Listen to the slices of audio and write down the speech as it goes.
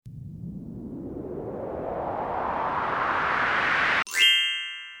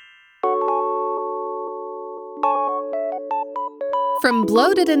From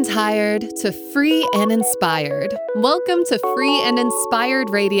bloated and tired to free and inspired, welcome to Free and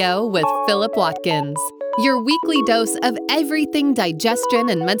Inspired Radio with Philip Watkins, your weekly dose of everything digestion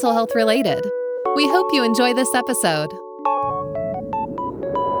and mental health related. We hope you enjoy this episode.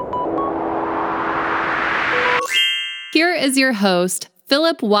 Here is your host,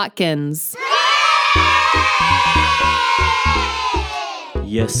 Philip Watkins.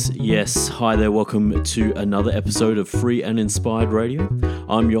 Yes. Hi there, welcome to another episode of Free and Inspired Radio.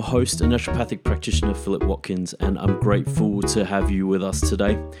 I'm your host and naturopathic practitioner, Philip Watkins, and I'm grateful to have you with us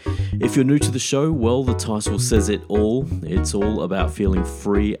today. If you're new to the show, well, the title says it all. It's all about feeling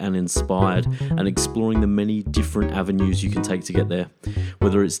free and inspired and exploring the many different avenues you can take to get there.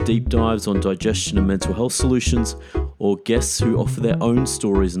 Whether it's deep dives on digestion and mental health solutions, or guests who offer their own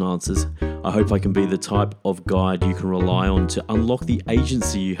stories and answers, I hope I can be the type of guide you can rely on to unlock the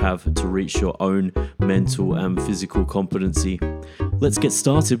agency you have to reach your own mental and physical competency. Let's get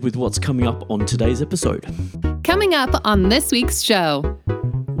started with what's coming up on today's episode. Coming up on this week's show.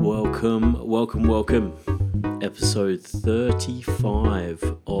 Welcome. Episode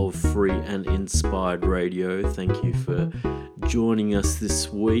 35 of Free and Inspired Radio. Thank you for joining us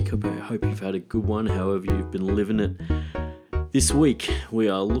this week. I hope you've had a good one, however you've been living it. This week, we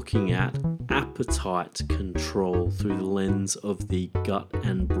are looking at appetite control through the lens of the gut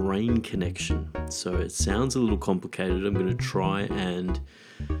and brain connection. So it sounds a little complicated. I'm going to try and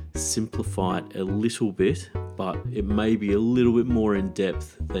simplify it a little bit, but it may be a little bit more in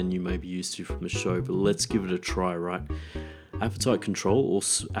depth than you may be used to from the show, but let's give it a try, right? Appetite control, or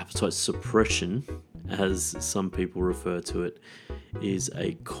appetite suppression, as some people refer to it, is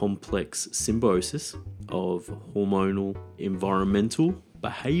a complex symbiosis of hormonal, environmental,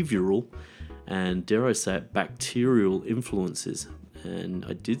 behavioral, and dare I say it, bacterial influences. And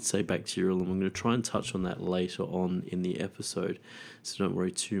I did say bacterial, and I'm going to try and touch on that later on in the episode, so don't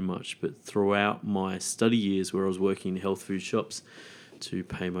worry too much. But throughout my study years where I was working in health food shops to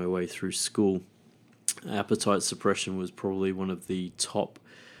pay my way through school, appetite suppression was probably one of the top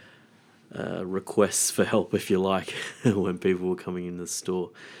requests for help, if you like, when people were coming in the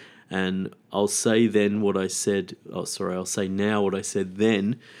store. And I'll say now what I said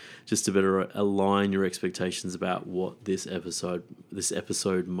then, just to better align your expectations about what this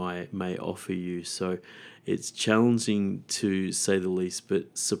episode may offer you. So it's challenging to say the least,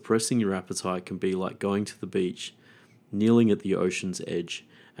 but suppressing your appetite can be like going to the beach, kneeling at the ocean's edge,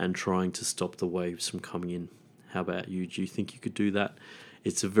 and trying to stop the waves from coming in. How about you? Do you think you could do that?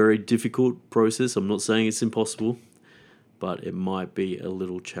 It's a very difficult process. I'm not saying it's impossible, but it might be a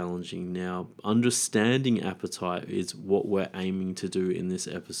little challenging. Now, understanding appetite is what we're aiming to do in this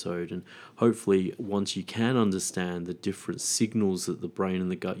episode. And hopefully, once you can understand the different signals that the brain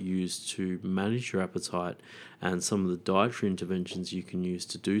and the gut use to manage your appetite and some of the dietary interventions you can use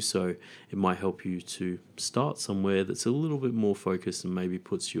to do so, it might help you to start somewhere that's a little bit more focused and maybe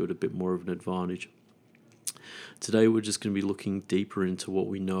puts you at a bit more of an advantage. Today we're just going to be looking deeper into what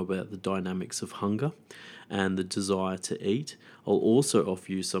we know about the dynamics of hunger and the desire to eat. I'll also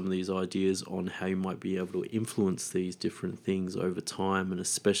offer you some of these ideas on how you might be able to influence these different things over time, and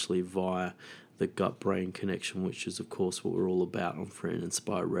especially via the gut-brain connection, which is of course what we're all about on Free and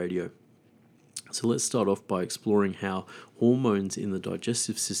Inspired Radio. So let's start off by exploring how hormones in the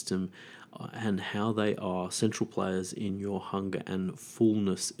digestive system and how they are central players in your hunger and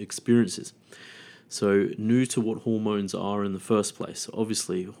fullness experiences. So, new to what hormones are in the first place.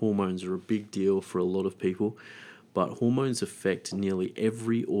 Obviously, hormones are a big deal for a lot of people, but hormones affect nearly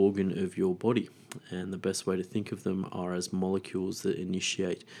every organ of your body. And the best way to think of them are as molecules that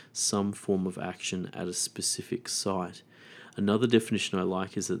initiate some form of action at a specific site. Another definition I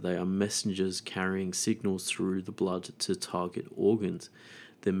like is that they are messengers carrying signals through the blood to target organs.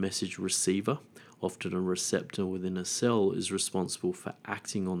 The message receiver, often a receptor within a cell, is responsible for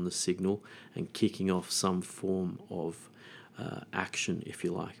acting on the signal and kicking off some form of action, if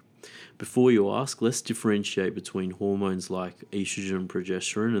you like. Before you ask, let's differentiate between hormones like estrogen and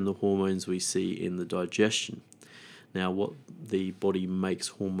progesterone and the hormones we see in the digestion. Now, what the body makes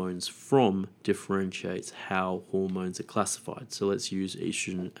hormones from differentiates how hormones are classified. So let's use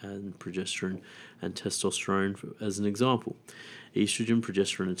estrogen and progesterone and testosterone as an example. Estrogen,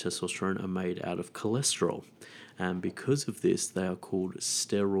 progesterone, and testosterone are made out of cholesterol, and because of this, they are called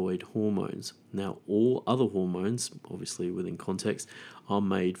steroid hormones. Now, all other hormones, obviously within context, are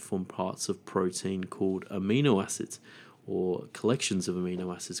made from parts of protein called amino acids, or collections of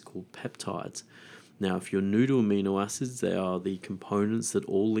amino acids called peptides. Now, if you're new to amino acids, they are the components that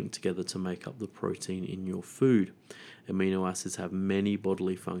all link together to make up the protein in your food. Amino acids have many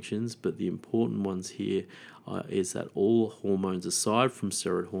bodily functions, but the important ones here is that all hormones, aside from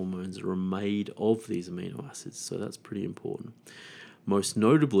steroid hormones, are made of these amino acids. So that's pretty important. Most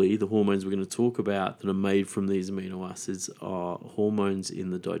notably, the hormones we're going to talk about that are made from these amino acids are hormones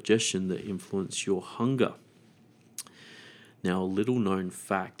in the digestion that influence your hunger. Now, a little known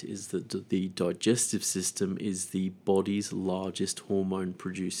fact is that the digestive system is the body's largest hormone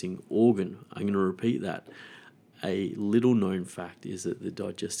producing organ. I'm going to repeat that. A little known fact is that the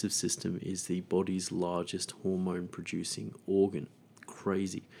digestive system is the body's largest hormone producing organ.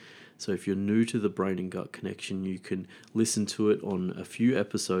 Crazy. So if you're new to the brain and gut connection, you can listen to it on a few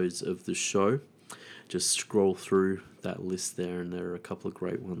episodes of the show. Just scroll through that list there, and there are a couple of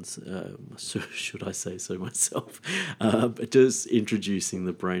great ones. Should I say so myself? But just introducing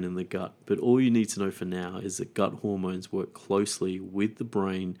the brain and the gut. But all you need to know for now is that gut hormones work closely with the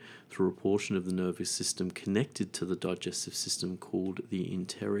brain through a portion of the nervous system connected to the digestive system called the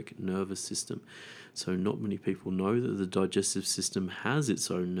enteric nervous system. So not many people know that the digestive system has its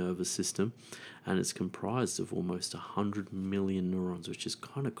own nervous system, and it's comprised of almost 100 million neurons, which is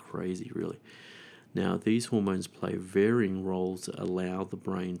kind of crazy, really. Now, these hormones play varying roles that allow the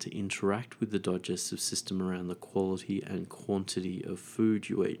brain to interact with the digestive system around the quality and quantity of food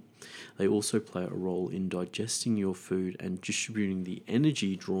you eat. They also play a role in digesting your food and distributing the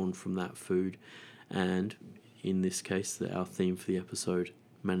energy drawn from that food, and in this case, our theme for the episode,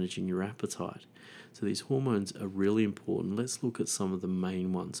 managing your appetite. So these hormones are really important. Let's look at some of the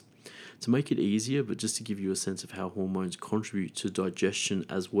main ones. To make it easier, but just to give you a sense of how hormones contribute to digestion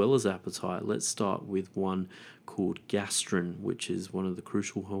as well as appetite, let's start with one called gastrin, which is one of the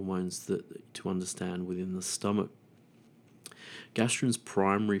crucial hormones to understand within the stomach. Gastrin's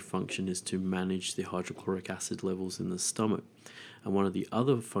primary function is to manage the hydrochloric acid levels in the stomach, and one of the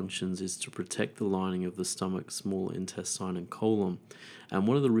other functions is to protect the lining of the stomach, small intestine, and colon. And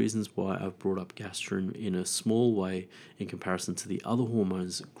one of the reasons why I've brought up gastrin in a small way in comparison to the other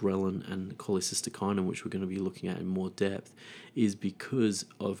hormones, ghrelin and cholecystokinin, which we're going to be looking at in more depth, is because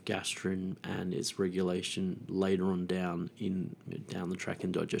of gastrin and its regulation later on down the track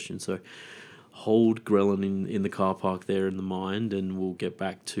in digestion. So hold ghrelin in the car park there in the mind, and we'll get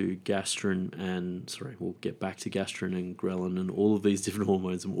back to gastrin and ghrelin and all of these different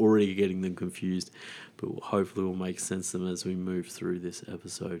hormones. I'm already getting them confused, but hopefully we'll make sense of them as we move through this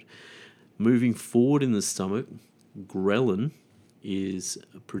episode. Moving forward in the stomach, ghrelin is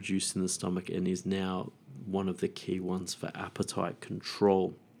produced in the stomach and is now one of the key ones for appetite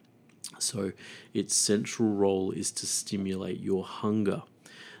control. So its central role is to stimulate your hunger.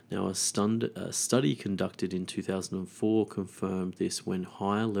 Now, a study conducted in 2004 confirmed this when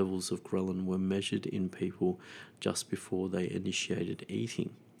higher levels of ghrelin were measured in people just before they initiated eating.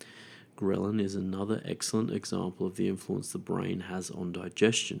 Ghrelin is another excellent example of the influence the brain has on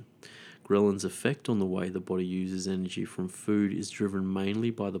digestion. Ghrelin's effect on the way the body uses energy from food is driven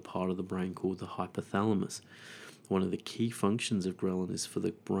mainly by the part of the brain called the hypothalamus. One of the key functions of ghrelin is for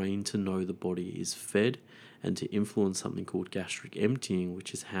the brain to know the body is fed and to influence something called gastric emptying,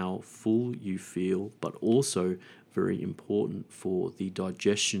 which is how full you feel, but also very important for the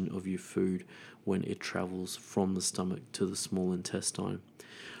digestion of your food when it travels from the stomach to the small intestine.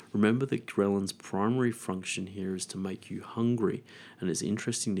 Remember that ghrelin's primary function here is to make you hungry, and it's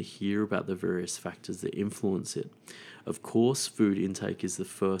interesting to hear about the various factors that influence it. Of course, food intake is the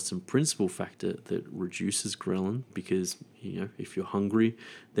first and principal factor that reduces ghrelin because, if you're hungry,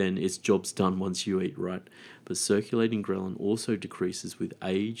 then its job's done once you eat, right? But circulating ghrelin also decreases with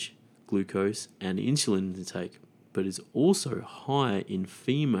age, glucose, and insulin intake, but is also higher in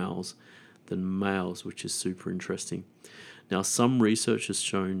females than males, which is super interesting. Now, some research has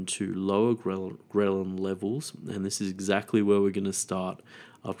shown to lower ghrelin levels, and this is exactly where we're going to start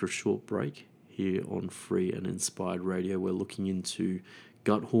after a short break here on Free and Inspired Radio. We're looking into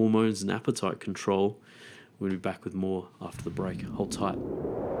gut hormones and appetite control. We'll be back with more after the break. Hold tight.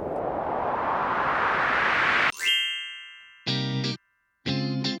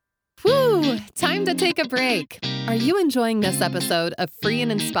 Whew, time to take a break. Are you enjoying this episode of Free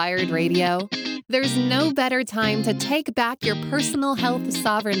and Inspired Radio? There's no better time to take back your personal health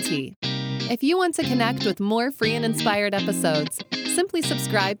sovereignty. If you want to connect with more free and inspired episodes, simply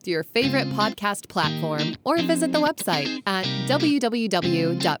subscribe to your favorite podcast platform or visit the website at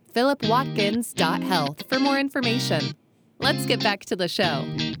www.philipwatkins.health for more information. Let's get back to the show.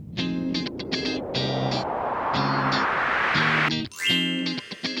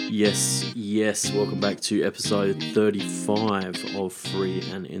 Yes. Welcome back to episode 35 of Free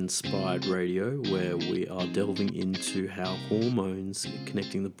and Inspired Radio, where we are delving into how hormones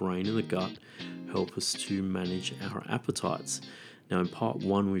connecting the brain and the gut help us to manage our appetites. Now, in part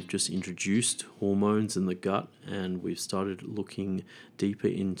one, we've just introduced hormones in the gut, and we've started looking deeper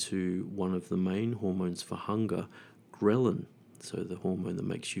into one of the main hormones for hunger, ghrelin, so the hormone that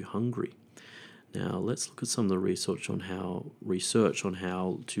makes you hungry. Now, let's look at some of the research on how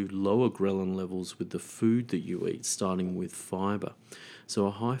to lower ghrelin levels with the food that you eat, starting with fiber. So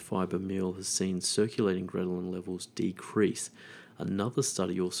a high fiber meal has seen circulating ghrelin levels decrease. Another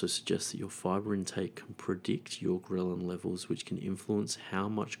study also suggests that your fiber intake can predict your ghrelin levels, which can influence how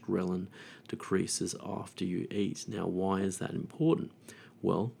much ghrelin decreases after you eat. Now, why is that important?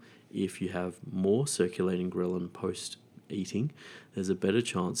 Well, if you have more circulating ghrelin post eating, there's a better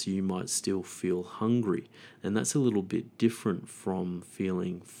chance you might still feel hungry, and that's a little bit different from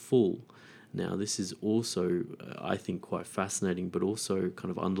feeling full. Now, this is also, I think, quite fascinating, but also kind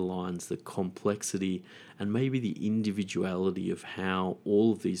of underlines the complexity and maybe the individuality of how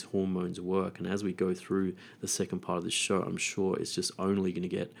all of these hormones work. And as we go through the second part of this show, I'm sure it's just only going to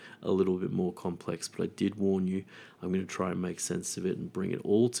get a little bit more complex. But I did warn you, I'm going to try and make sense of it and bring it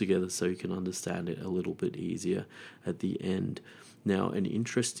all together so you can understand it a little bit easier at the end. Now, an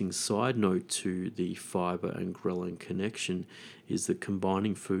interesting side note to the fiber and ghrelin connection is that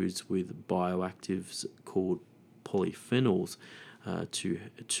combining foods with bioactives called polyphenols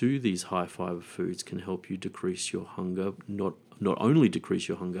to these high fiber foods can help you decrease your hunger, not only decrease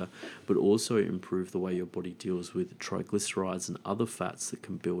your hunger, but also improve the way your body deals with triglycerides and other fats that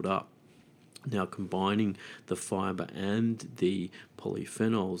can build up. Now, combining the fiber and the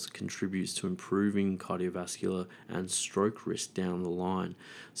polyphenols contributes to improving cardiovascular and stroke risk down the line.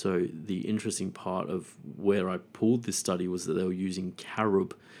 So the interesting part of where I pulled this study was that they were using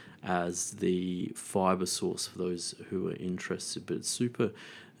carob as the fiber source for those who are interested. But it's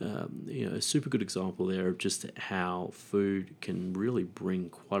a super good example there of just how food can really bring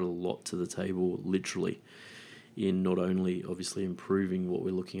quite a lot to the table, literally, in not only obviously improving what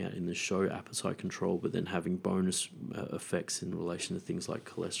we're looking at in the show, appetite control, but then having bonus effects in relation to things like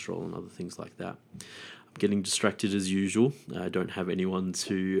cholesterol and other things like that. I'm getting distracted as usual. I don't have anyone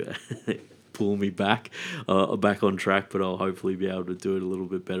to pull me back on track, but I'll hopefully be able to do it a little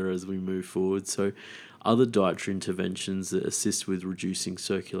bit better as we move forward. So other dietary interventions that assist with reducing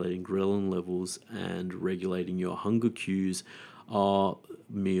circulating ghrelin levels and regulating your hunger cues are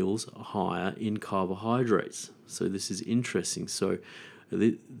meals higher in carbohydrates. So this is interesting. So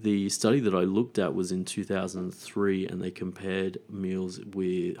the study that I looked at was in 2003, and they compared meals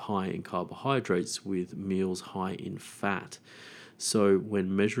with high in carbohydrates with meals high in fat. So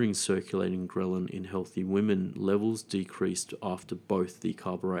when measuring circulating ghrelin in healthy women, levels decreased after both the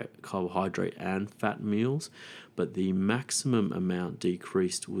carbohydrate and fat meals, but the maximum amount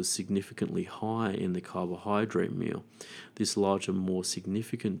decreased was significantly higher in the carbohydrate meal. This larger, more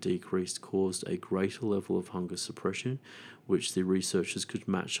significant decrease caused a greater level of hunger suppression, which the researchers could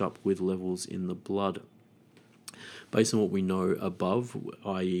match up with levels in the blood. Based on what we know above,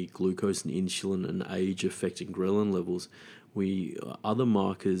 i.e. glucose and insulin and age affecting ghrelin levels, other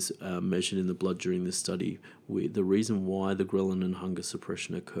markers measured in the blood during this study, the reason why the ghrelin and hunger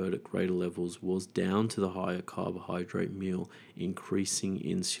suppression occurred at greater levels was down to the higher carbohydrate meal, increasing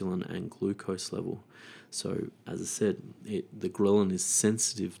insulin and glucose level. So, as I said, the ghrelin is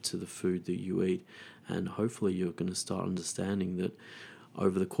sensitive to the food that you eat, and hopefully you're going to start understanding that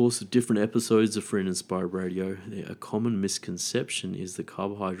over the course of different episodes of Free and Inspired Radio, a common misconception is that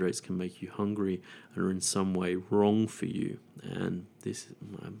carbohydrates can make you hungry and are in some way wrong for you. And this,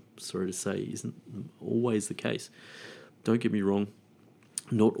 I'm sorry to say, isn't always the case. Don't get me wrong,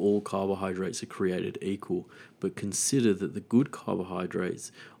 not all carbohydrates are created equal, but consider that the good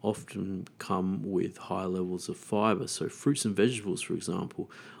carbohydrates often come with high levels of fiber. So fruits and vegetables, for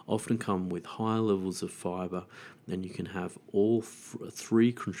example, often come with high levels of fiber, and you can have all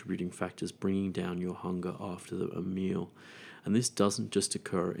three contributing factors bringing down your hunger after a meal. And this doesn't just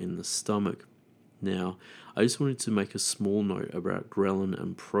occur in the stomach. Now, I just wanted to make a small note about ghrelin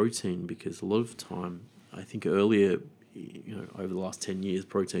and protein, because a lot of time, I think earlier, over the last 10 years,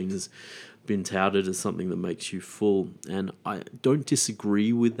 protein has been touted as something that makes you full. And I don't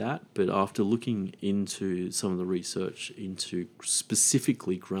disagree with that, but after looking into some of the research into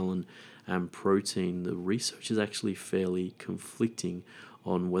specifically ghrelin and protein, the research is actually fairly conflicting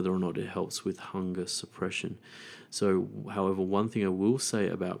on whether or not it helps with hunger suppression. So, however, one thing I will say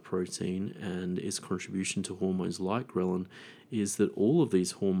about protein and its contribution to hormones like ghrelin is that all of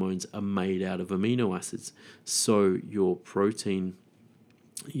these hormones are made out of amino acids. So your protein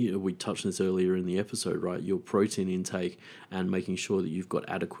we touched on this earlier in the episode, right? Your protein intake and making sure that you've got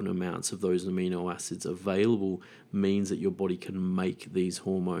adequate amounts of those amino acids available means that your body can make these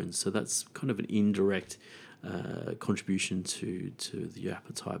hormones. So that's kind of an indirect contribution to the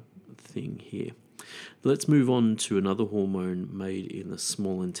appetite thing here. Let's move on to another hormone made in the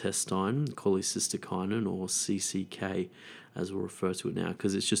small intestine, cholecystokinin, or CCK, as we'll refer to it now,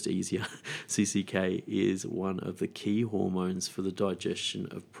 because it's just easier. CCK is one of the key hormones for the digestion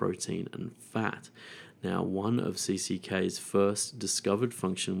of protein and fat. Now, one of CCK's first discovered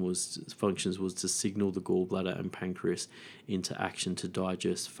functions was to signal the gallbladder and pancreas into action to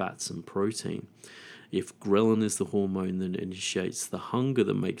digest fats and protein. If ghrelin is the hormone that initiates the hunger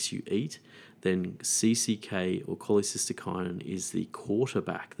that makes you eat, then CCK, or cholecystokinin, is the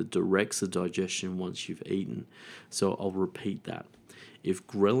quarterback that directs the digestion once you've eaten. So I'll repeat that. If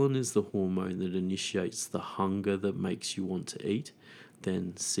ghrelin is the hormone that initiates the hunger that makes you want to eat,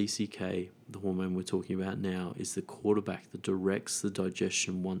 then CCK, the hormone we're talking about now, is the quarterback that directs the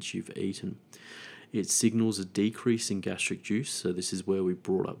digestion once you've eaten. It signals a decrease in gastric juice, so this is where we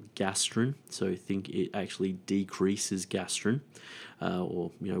brought up gastrin. So I think it actually decreases gastrin,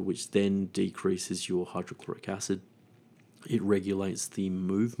 which then decreases your hydrochloric acid. It regulates the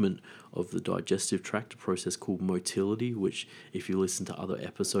movement of the digestive tract, a process called motility, which if you listen to other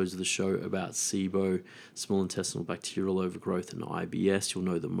episodes of the show about SIBO, small intestinal bacterial overgrowth, and IBS, you'll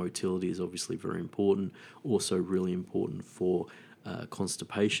know that motility is obviously very important, also really important for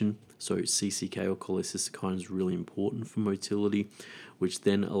constipation. So CCK, or cholecystokinin, is really important for motility, which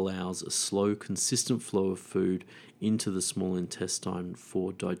then allows a slow, consistent flow of food into the small intestine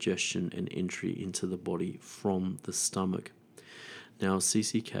for digestion and entry into the body from the stomach. Now,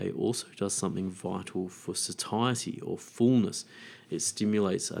 CCK also does something vital for satiety or fullness. It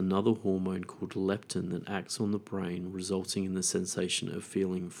stimulates another hormone called leptin that acts on the brain, resulting in the sensation of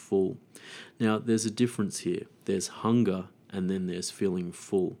feeling full. Now, there's a difference here. There's hunger and then there's feeling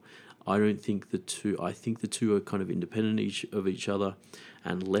full. I think the two are kind of independent of each other,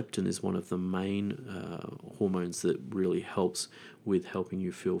 and leptin is one of the main hormones that really helps with helping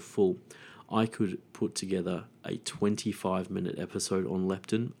you feel full. I could put together a 25-minute episode on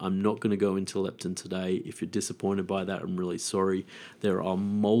leptin. I'm not going to go into leptin today. If you're disappointed by that, I'm really sorry. There are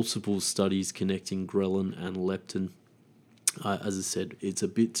multiple studies connecting ghrelin and leptin. As I said, it's a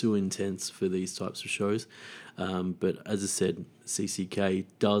bit too intense for these types of shows. But as I said, CCK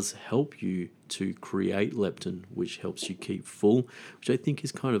does help you to create leptin, which helps you keep full, which I think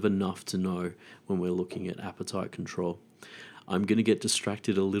is kind of enough to know when we're looking at appetite control. I'm going to get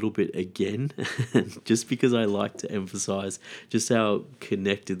distracted a little bit again, just because I like to emphasize just how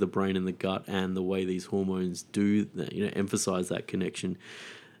connected the brain and the gut and the way these hormones do, emphasize that connection.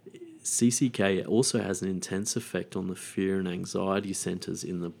 CCK also has an intense effect on the fear and anxiety centers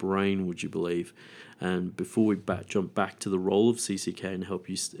in the brain, would you believe? And before we jump back to the role of CCK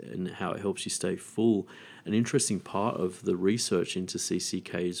and how it helps you stay full, an interesting part of the research into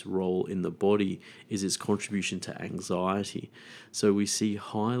CCK's role in the body is its contribution to anxiety. So we see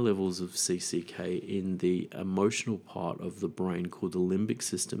high levels of CCK in the emotional part of the brain called the limbic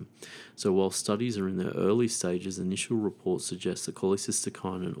system. So while studies are in their early stages, initial reports suggest that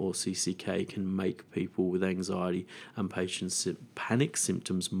cholecystokinin, or CCK, can make people with anxiety and panic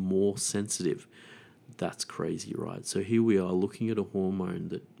symptoms more sensitive. That's crazy, right? So here we are looking at a hormone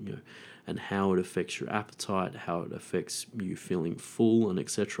that, and how it affects your appetite, how it affects you feeling full, and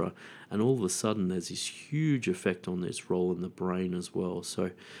etc. And all of a sudden, there's this huge effect on its role in the brain as well.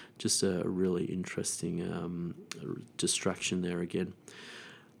 So just a really interesting distraction there again.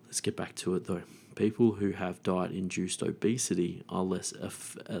 Let's get back to it though. People who have diet-induced obesity are less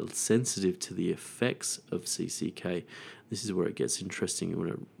sensitive to the effects of CCK. This is where it gets interesting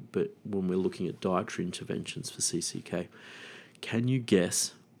when we're looking at dietary interventions for CCK. Can you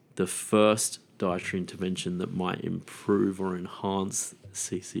guess the first dietary intervention that might improve or enhance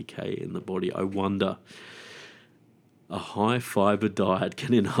CCK in the body? I wonder. A high-fiber diet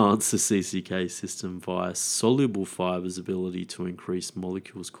can enhance the CCK system via soluble fibers' ability to increase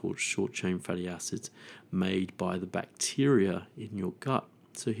molecules called short-chain fatty acids made by the bacteria in your gut.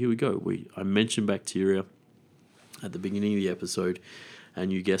 So here we go. I mentioned bacteria at the beginning of the episode,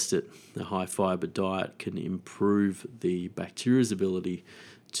 and you guessed it, a high-fiber diet can improve the bacteria's ability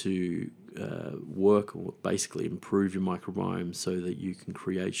to work, or basically improve your microbiome so that you can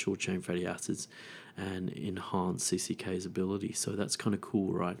create short-chain fatty acids and enhance CCK's ability. So that's kind of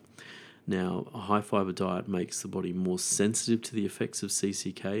cool, right? Now, a high-fiber diet makes the body more sensitive to the effects of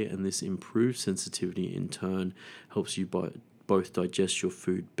CCK, and this improved sensitivity in turn helps you both digest your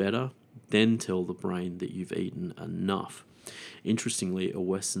food better, then tell the brain that you've eaten enough. Interestingly, a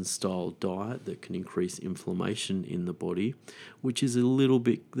Western style diet that can increase inflammation in the body, which is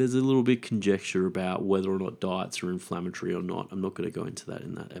there's a little bit conjecture about whether or not diets are inflammatory or not. I'm not going to go into that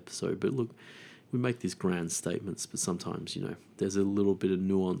in that episode, but look, we make these grand statements, but sometimes, there's a little bit of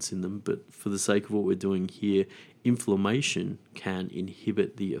nuance in them. But for the sake of what we're doing here, inflammation can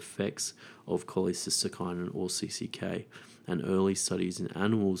inhibit the effects of cholecystokinin or CCK. And early studies in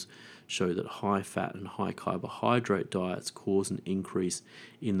animals show that high fat and high carbohydrate diets cause an increase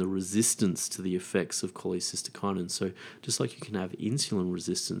in the resistance to the effects of cholecystokinin. So just like you can have insulin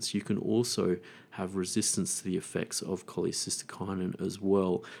resistance, you can also have resistance to the effects of cholecystokinin as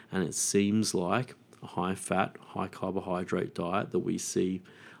well. And it seems like a high fat, high carbohydrate diet that we see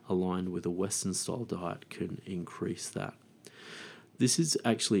aligned with a Western style diet can increase that. This is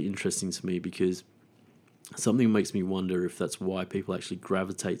actually interesting to me because something makes me wonder if that's why people actually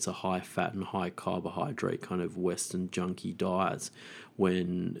gravitate to high fat and high carbohydrate kind of Western junky diets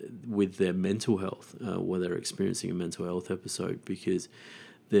when with their mental health, where they're experiencing a mental health episode, because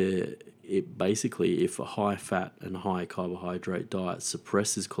basically if a high fat and high carbohydrate diet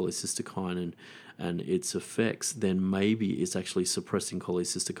suppresses cholecystokinin and its effects, then maybe it's actually suppressing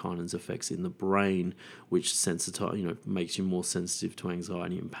cholecystokinin's effects in the brain, which makes you more sensitive to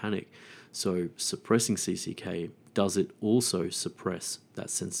anxiety and panic. So suppressing CCK, does it also suppress that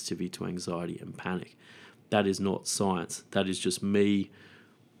sensitivity to anxiety and panic? That is not science. That is just me,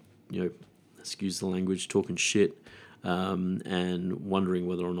 excuse the language, talking shit, and wondering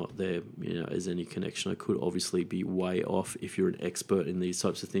whether or not there is any connection. I could obviously be way off. If you're an expert in these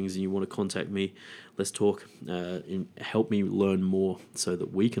types of things and you want to contact me, let's talk and help me learn more so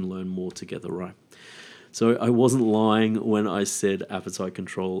that we can learn more together, right? So I wasn't lying when I said appetite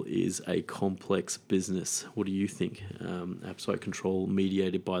control is a complex business. What do you think? Appetite control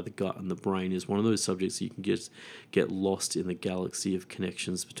mediated by the gut and the brain is one of those subjects that you can get lost in the galaxy of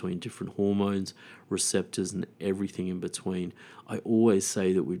connections between different hormones, receptors, and everything in between. I always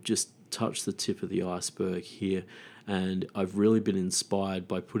say that we've just touched the tip of the iceberg here, and I've really been inspired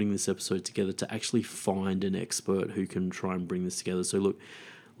by putting this episode together to actually find an expert who can try and bring this together. So look,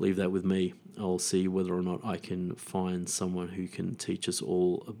 leave that with me. I'll see whether or not I can find someone who can teach us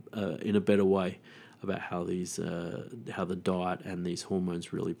all in a better way about how the diet and these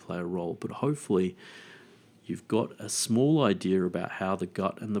hormones really play a role. But hopefully you've got a small idea about how the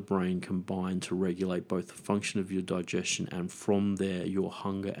gut and the brain combine to regulate both the function of your digestion and from there your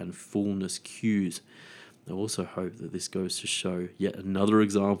hunger and fullness cues. I also hope that this goes to show yet another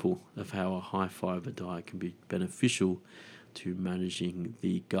example of how a high fiber diet can be beneficial to managing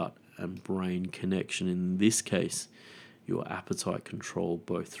the gut and brain connection. In this case, your appetite control,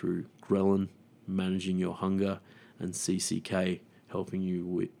 both through ghrelin, managing your hunger, and CCK, helping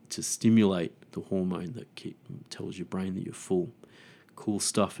you to stimulate the hormone that tells your brain that you're full. Cool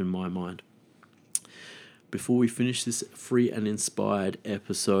stuff in my mind. Before we finish this free and inspired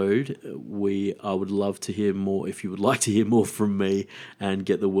episode, I would love to hear more. If you would like to hear more from me and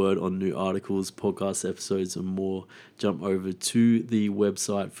get the word on new articles, podcast episodes, and more, jump over to the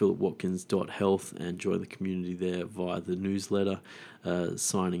website, philipwatkins.health, and join the community there via the newsletter,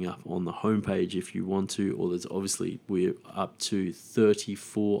 signing up on the homepage if you want to. Or we're up to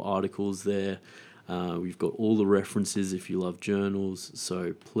 34 articles there. We've got all the references if you love journals,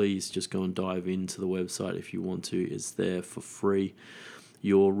 so please just go and dive into the website if you want to. It's there for free.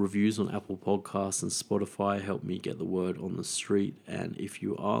 Your reviews on Apple Podcasts and Spotify help me get the word on the street. And if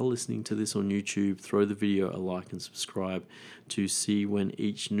you are listening to this on YouTube, throw the video a like and subscribe to see when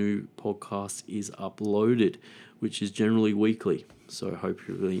each new podcast is uploaded, which is generally weekly. So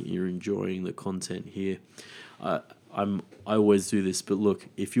hopefully you're enjoying the content here. I always do this, but look,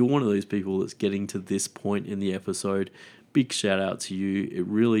 if you're one of those people that's getting to this point in the episode, big shout out to you. It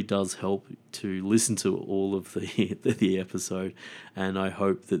really does help to listen to all of the episode, and I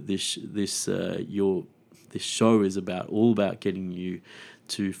hope that this show is all about getting you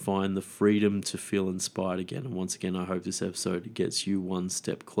to find the freedom to feel inspired again. And once again, I hope this episode gets you one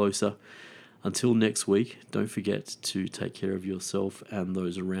step closer. Until next week, don't forget to take care of yourself and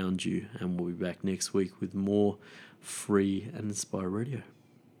those around you, and we'll be back next week with more free and inspired radio.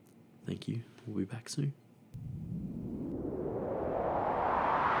 Thank you. We'll be back soon.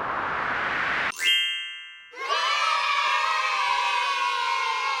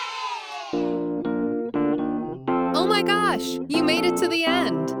 Oh my gosh, you made it to the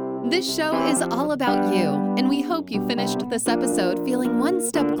end. This show is all about you, and we hope you finished this episode feeling one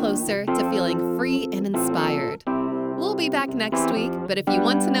step closer to feeling free and inspired. We'll be back next week, but if you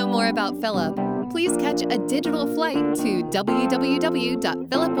want to know more about Philip, please catch a digital flight to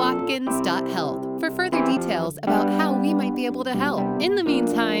www.philipwatkins.health for further details about how we might be able to help. In the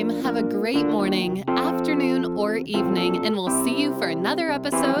meantime, have a great morning, afternoon, or evening, and we'll see you for another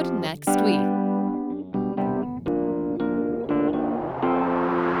episode next week.